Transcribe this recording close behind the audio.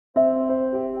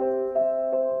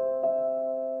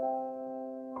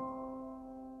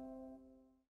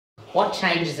What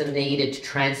changes are needed to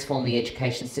transform the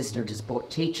education system to support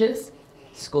teachers,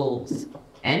 schools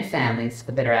and families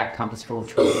for better outcomes for all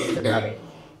children?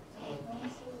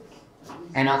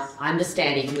 And I'm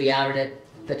understanding we are at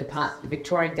the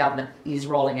Victorian government is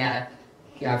rolling out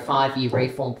a 5-year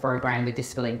reform program with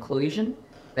disability inclusion,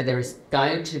 but there is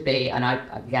going to be, and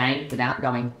again, without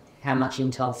knowing how much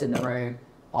intel's in the room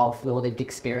of the lived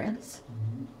experience,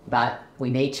 but we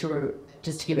need to,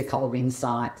 just to give a couple of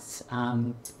insights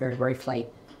very briefly.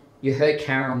 You heard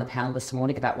Karen on the panel this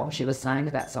morning about what she was saying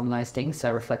about some of those things,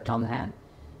 so reflect on that.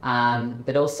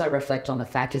 But also reflect on the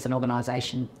fact as an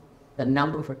organisation, the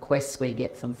number of requests we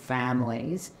get from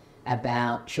families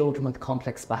about children with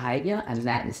complex behaviour, and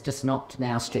that is just not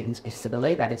now students with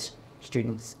disability, that is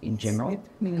students in general,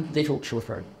 little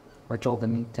children, or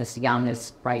children as young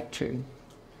as grade 2,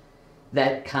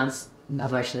 that can't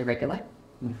emotionally regulate.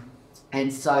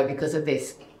 And so because of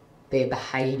this, their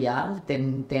behaviour,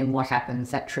 then what happens?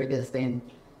 That triggers then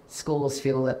schools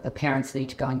feel that the parents need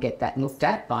to go and get that looked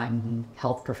at by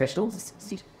health professionals.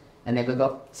 And then we've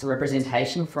got some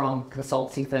representation from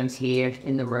consultancy firms here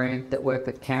in the room that work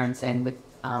with parents and with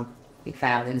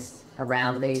families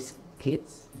around these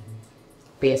kids,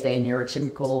 be it their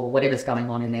neurotypical or whatever's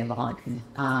going on in their life,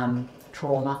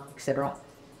 trauma, etc.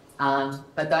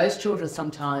 But those children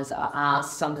sometimes are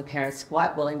asked, some of the parents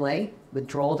quite willingly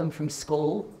withdraw them from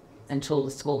school until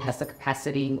the school has the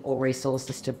capacity or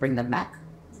resources to bring them back.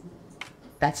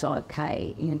 That's not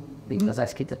okay, because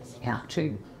those kids are out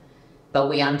too. But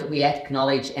we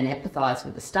acknowledge and empathise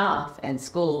with the staff and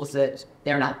schools that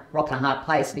they're in a rock and a hard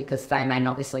place because they may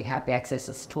not necessarily have the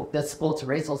access to the sports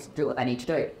resources to do what they need to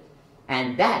do.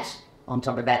 And that, on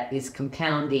top of that, is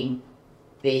compounding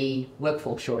the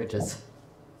workforce shortages.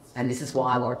 And this is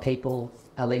why a lot of people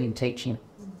are leaving teaching,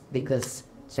 because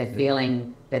they're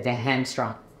feeling that they're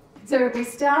hamstrung. So we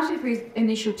started with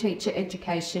initial teacher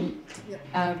education,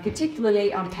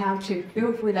 particularly on how to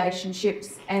build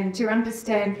relationships and to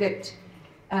understand that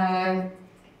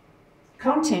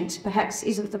content perhaps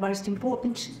isn't the most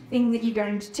important thing that you're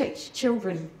going to teach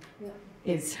children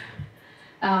is.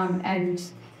 And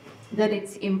that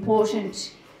it's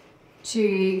important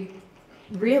to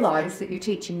realise that you're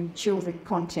teaching children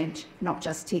content, not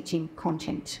just teaching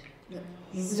content.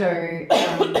 So,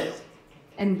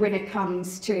 and when it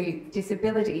comes to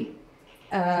disability,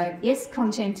 yes,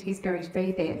 content is going to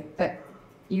be there, but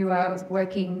you are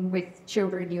working with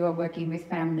children, you are working with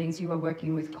families, you are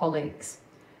working with colleagues.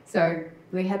 So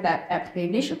we had that at the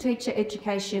initial teacher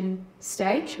education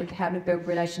stage with how to build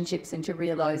relationships and to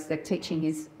realise that teaching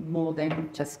is more than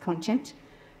just content,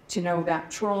 to know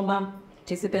about trauma,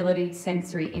 disability,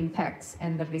 sensory impacts,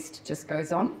 and the list just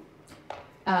goes on.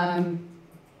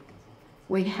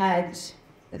 We had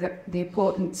the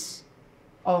importance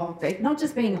of it not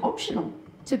just being optional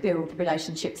to build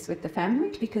relationships with the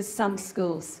family, because some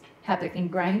schools have it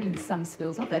ingrained and some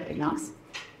schools are very nice.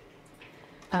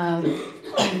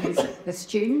 The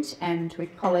student and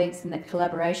with colleagues, and that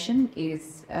collaboration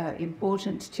is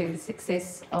important to the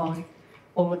success of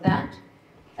all of that.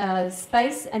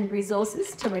 Space and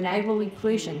resources to enable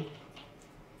inclusion.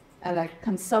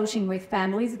 Consulting with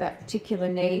families about particular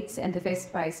needs and the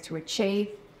best ways to achieve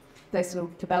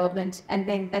personal development, and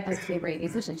then that has to be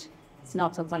revisited. It's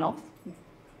not a one-off.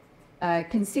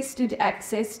 Consistent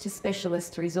access to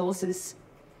specialist resources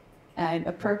and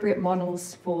appropriate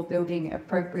models for building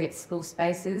appropriate school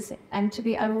spaces and to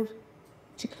be able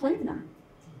to clean them.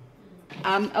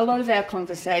 A lot of our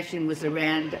conversation was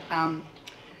around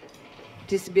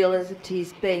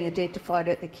disabilities being identified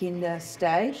at the kinder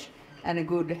stage and a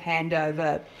good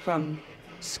handover from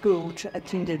school to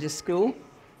kinder to school,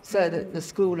 so that the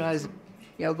school knows,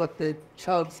 what the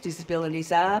child's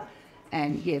disabilities are,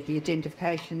 and the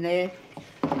identification there.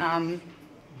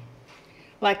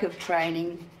 Lack of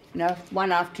training.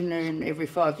 One afternoon every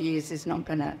 5 years is not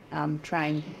going to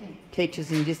train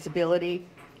teachers in disability.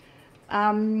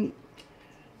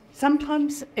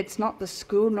 Sometimes it's not the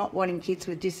school not wanting kids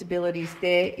with disabilities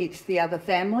there, it's the other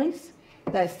families.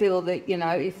 They feel that,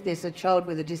 if there's a child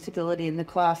with a disability in the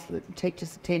class, that the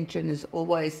teacher's attention is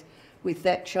always with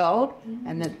that child,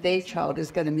 and that their child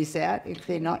is going to miss out if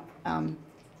they're not,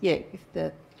 if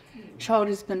the child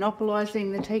is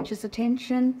monopolising the teacher's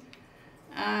attention.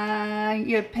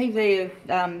 PV,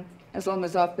 as long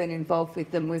as I've been involved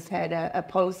with them, we've had a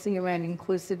policy around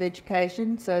inclusive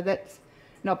education, so that's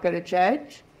not going to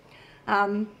change.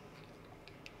 And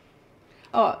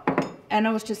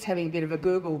I was just having a bit of a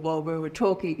Google while we were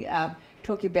talking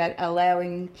about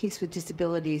allowing kids with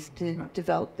disabilities to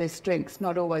develop their strengths,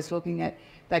 not always looking at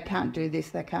they can't do this,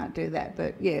 they can't do that.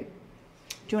 But do you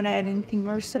want to add anything,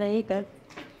 Marissa?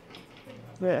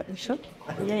 Sure.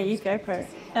 Yeah, you go for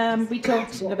it. We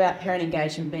talked about parent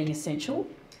engagement being essential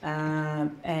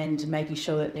and making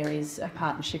sure that there is a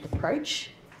partnership approach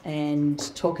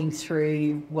and talking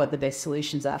through what the best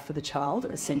solutions are for the child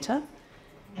at the centre.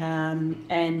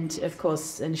 And, of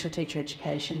course, initial teacher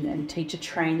education and teacher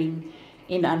training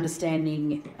in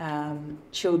understanding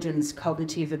children's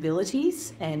cognitive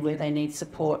abilities and where they need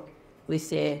support with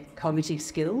their cognitive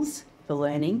skills for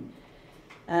learning.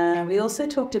 We also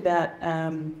talked about,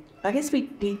 I guess we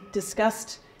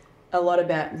discussed a lot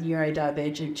about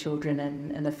neurodivergent children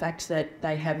and the fact that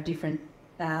they have different,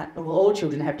 all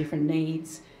children have different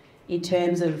needs in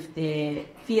terms of their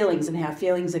feelings and how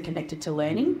feelings are connected to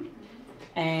learning,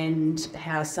 and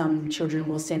how some children are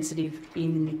more sensitive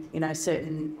in,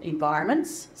 certain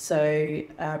environments. So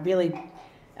really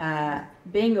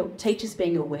teachers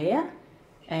being aware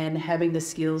and having the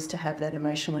skills to have that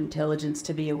emotional intelligence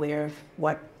to be aware of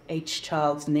what each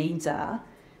child's needs are.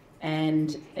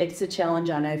 And it's a challenge,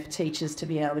 I know, for teachers to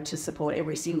be able to support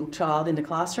every single child in the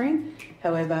classroom.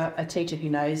 However, a teacher who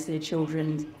knows their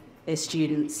children, their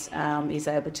students, is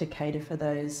able to cater for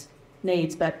those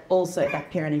needs, but also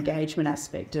that parent engagement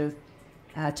aspect of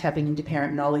tapping into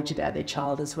parent knowledge about their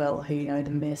child as well, who know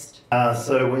them best.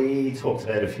 So we talked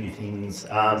about a few things.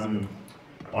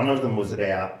 One of them was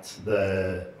about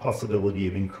the possibility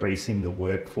of increasing the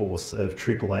workforce of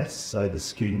SSS, so the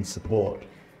student support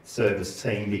service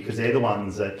team, because they're the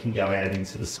ones that can go out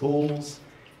into the schools,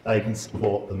 they can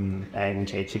support them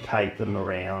and educate them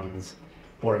around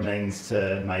what it means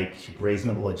to make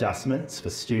reasonable adjustments for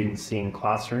students in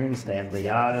classrooms and the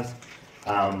yards.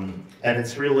 And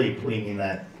it's really putting in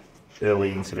that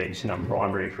early intervention and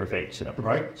primary prevention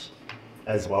approach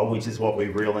as well, which is what we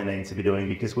really need to be doing,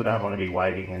 because we don't want to be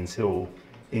waiting until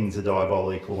things are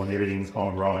diabolical and everything's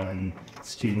gone wrong and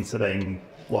students are being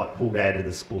pulled out of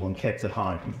the school and kept at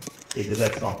home, because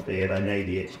that's not fair. They need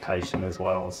the education as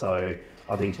well. So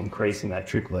I think increasing that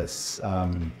SSS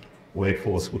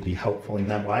workforce would be helpful in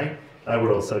that way. They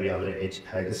would also be able to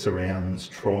educate us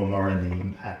around trauma and the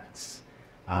impacts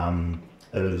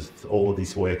of all of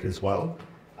this work as well.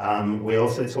 We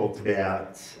also talked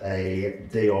about a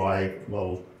DI,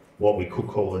 what we could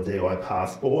call a DI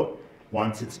passport.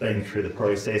 Once it's been through the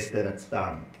process, then it's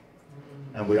done.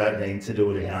 And we don't need to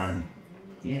do it again.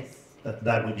 Yes.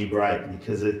 That would be great,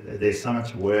 because there's so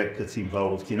much work that's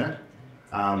involved in it.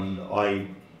 My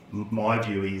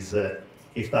view is that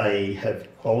if they have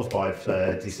qualified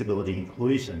for disability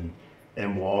inclusion,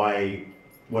 then why,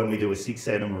 when we do a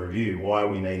 6-7 review, why are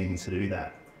we needing to do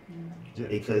that?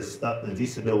 Because the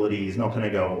disability is not going to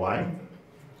go away.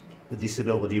 The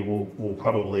disability will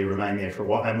probably remain there for a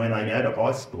while, and when they go to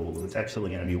high school, it's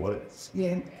actually going to be worse.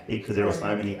 Yeah. Because there are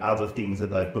so many other things that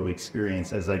they've got to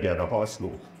experience as they go to high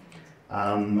school.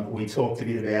 We talked a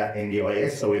bit about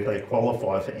NDIS, so if they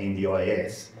qualify for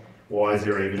NDIS, why is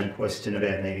there even a question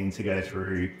about needing to go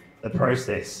through the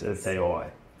process of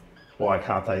DI? Why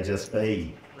can't they just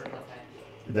be?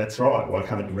 That's right, why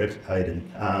can't it be replicated?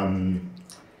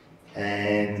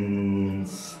 And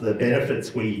the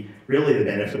benefits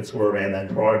were around that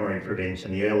primary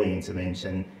prevention, the early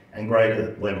intervention, and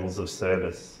greater levels of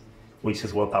service, which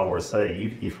is what they'll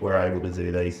receive if we're able to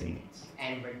do these things.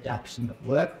 And reduction of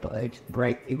workload,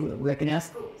 break people working out.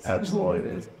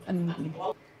 Absolutely.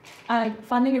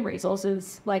 Funding and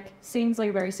resources, seems like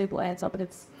a very simple answer, but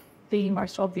it's the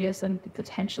most obvious and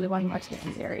potentially one of the most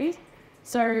necessary.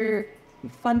 So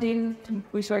funding,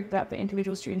 we spoke about for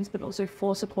individual students, but also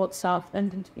for support staff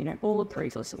and, all of the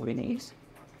resources that we need.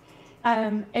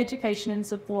 Education and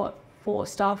support for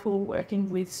staff who are working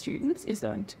with students is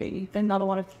going to be another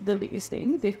one of the biggest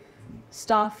things. If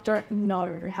staff don't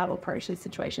know how to approach these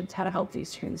situations, how to help these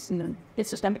students, and it's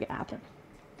just never going to happen.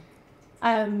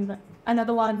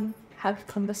 Another one, have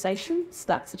conversations.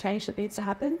 That's the change that needs to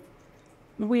happen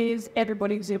with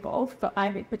everybody who's involved, but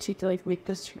I think particularly with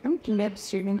the student. When the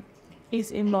student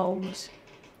is involved,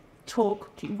 talk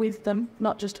with them,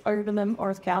 not just over them or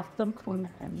without them.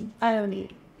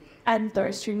 And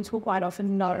those students will quite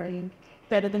often know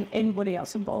better than anybody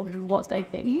else involved what they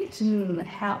need and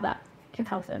how that can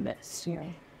help them best.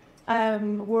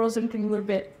 We're also thinking a little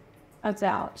bit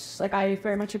about, I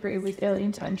very much agree with early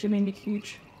intervention being a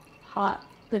huge part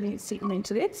that needs to come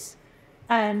into this,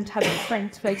 and having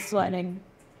strengths-based learning.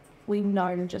 We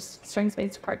know just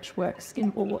strengths-based approach works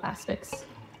in all aspects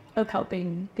of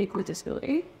helping people with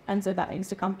disability, and so that needs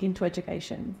to come into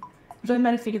education. There's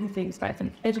many things, but I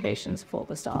think education support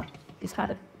for staff is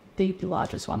kind of the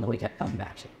largest one that we get coming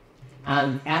back to.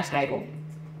 Our table,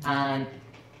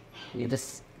 you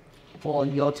just fall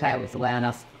on your table is allowing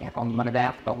us to on one of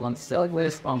our problems. So we're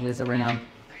responders around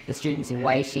the students in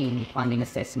waiting, funding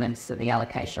assessments, and the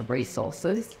allocation of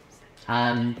resources.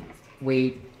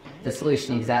 The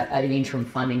solution is that an interim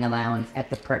funding allowance at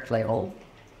the prep level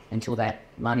until that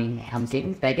money comes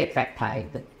in. They get back pay,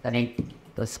 but they need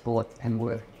the support and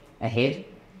work ahead,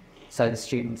 so the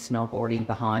students not already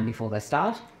behind before they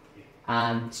start.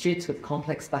 Students with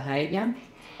complex behaviour,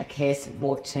 a care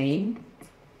support team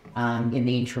in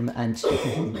the interim, and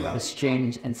the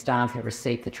student and staff who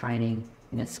receive the training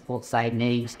in support they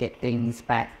need to get things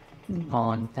back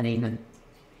on an even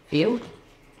field.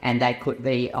 And they could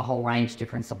be a whole range of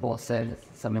different support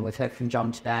services. I mean, we've heard from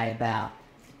John today about,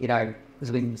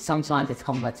 because sometimes it's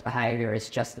complex behaviour, it's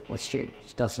just that the student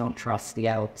does not trust the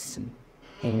adults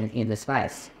in the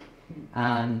space.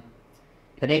 The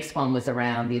next one was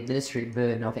around the administrative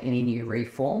burden of any new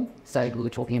reform. So we were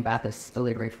talking about the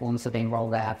disability reforms that have been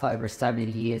rolled out for over so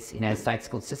many years in our state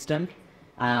school system.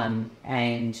 The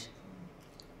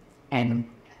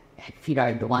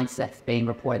ones that's being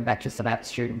reported back just about the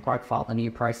student profile, the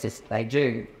new process they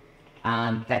do,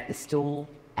 that they're still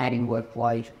adding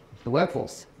workload to the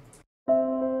workforce.